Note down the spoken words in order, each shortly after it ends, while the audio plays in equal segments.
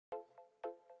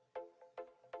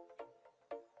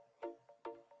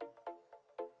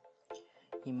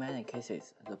In many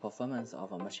cases, the performance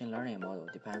of a machine learning model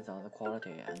depends on the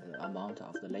quality and the amount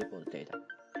of the labeled data.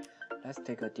 Let's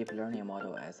take a deep learning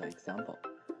model as an example.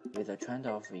 With a trend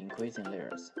of increasing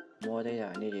layers, more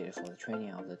data are needed for the training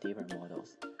of the deeper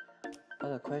models. But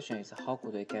the question is, how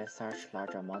could we get such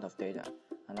large amount of data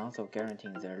and also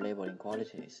guaranteeing their labeling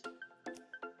qualities?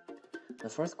 The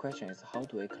first question is, how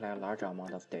do we collect large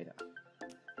amount of data?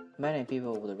 Many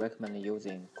people would recommend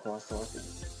using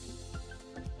crowdsourcing.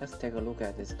 Let's take a look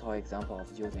at this toy example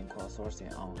of using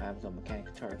crowdsourcing on Amazon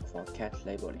Mechanic Turk for cat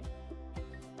labeling.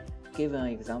 Given an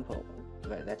example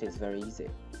that is very easy,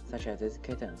 such as these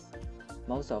kittens,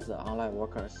 most of the online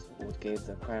workers would give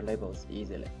the correct labels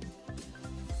easily.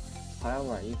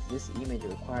 However, if this image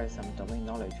requires some domain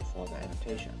knowledge for the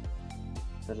adaptation,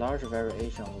 the large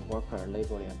variation of worker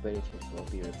labeling abilities will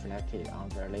be reflected on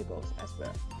their labels as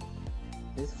well.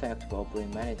 This fact will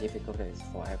bring many difficulties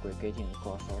for aggregating the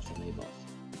crowdsourcing labels.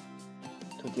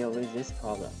 To deal with this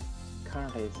problem,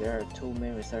 currently there are two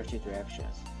main research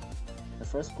directions. The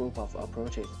first group of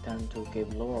approaches tend to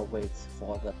give lower weights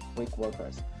for the weak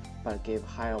workers, but give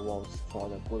higher votes for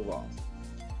the good ones.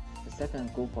 The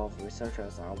second group of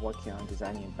researchers are working on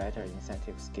designing better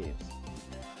incentive schemes.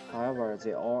 However,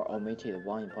 they all omitted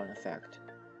one important fact.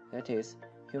 That is,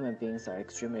 human beings are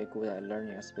extremely good at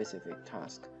learning a specific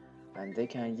task, and they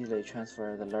can easily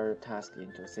transfer the learned task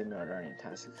into similar learning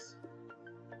tasks.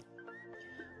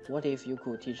 What if you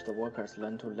could teach the workers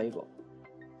learn to label?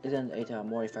 Isn't it a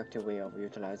more effective way of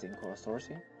utilizing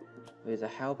crowdsourcing? With the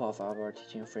help of our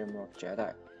teaching framework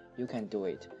JEDI, you can do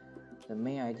it. The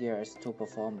main idea is to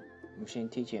perform machine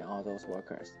teaching on those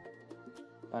workers.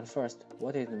 But first,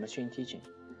 what is machine teaching?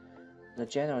 The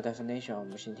general definition of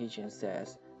machine teaching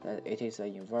says that it is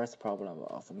an inverse problem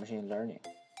of machine learning.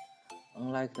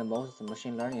 Unlike the most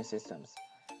machine learning systems,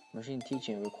 machine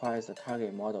teaching requires the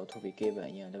target model to be given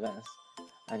in advance,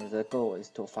 and the goal is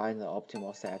to find the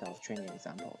optimal set of training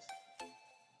examples.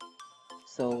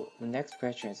 So the next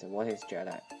question is, what is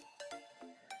JEDI?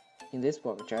 In this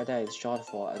book, JEDI is short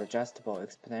for Adjustable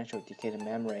Exponentially Decayed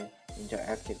Memory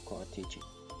Interactive Core Teaching.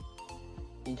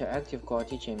 Interactive core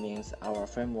teaching means our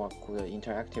framework could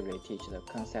interactively teach the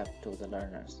concept to the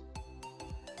learners.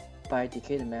 By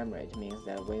decayed memory, it means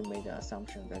that we made the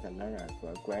assumption that the learners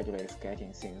will gradually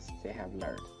forgetting things they have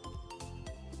learned.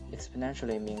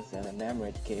 Exponentially means that the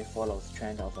memory decay follows the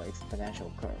trend of an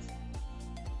exponential curve.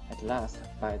 At last,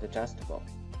 by adjustable,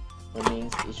 it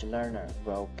means each learner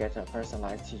will get a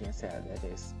personalized teaching set that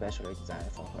is specially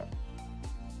designed for her.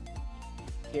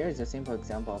 Here is a simple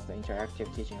example of the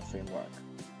interactive teaching framework.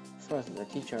 First, the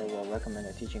teacher will recommend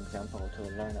a teaching example to the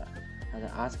learner and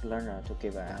ask the learner to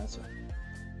give an answer.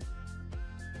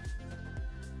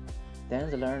 Then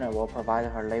the learner will provide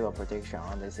her label prediction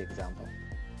on this example.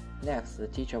 Next, the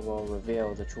teacher will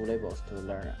reveal the true labels to the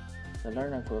learner. The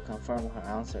learner could confirm her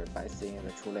answer by seeing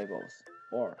the true labels,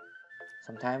 or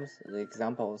sometimes the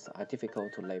examples are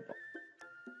difficult to label.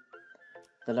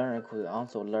 The learner could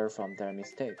also learn from their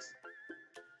mistakes.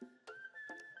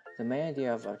 The main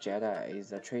idea of JEDI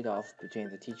is the trade-off between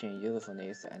the teaching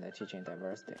usefulness and the teaching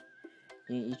diversity.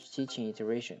 In each teaching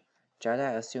iteration,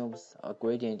 JEDI assumes a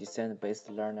gradient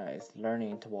descent-based learner is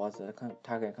learning towards the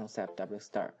target concept W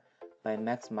star by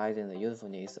maximizing the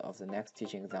usefulness of the next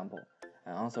teaching example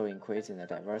and also increasing the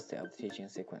diversity of the teaching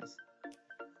sequence.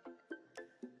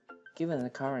 Given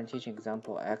the current teaching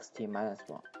example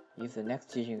xt-1, if the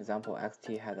next teaching example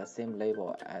xt has the same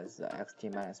label as the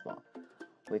xt-1,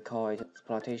 we call it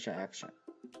exploitation action.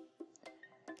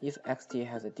 If xt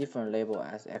has a different label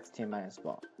as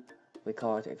xt-1, we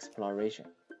call it exploration.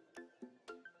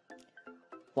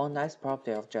 One nice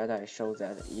property of JEDI shows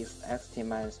that if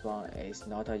xt-1 is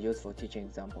not a useful teaching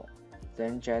example,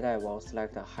 then JEDI will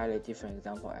select a highly different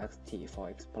example xt for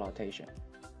exploitation.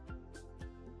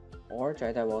 Or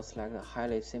JEDI will select a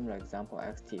highly similar example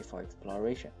xt for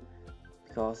exploration,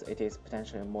 because it is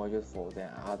potentially more useful than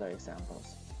other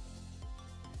examples.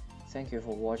 Thank you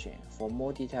for watching. For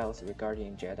more details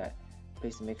regarding JEDI,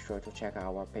 please make sure to check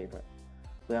our paper.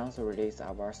 We also release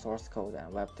our source code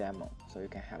and web demo, so you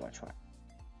can have a try.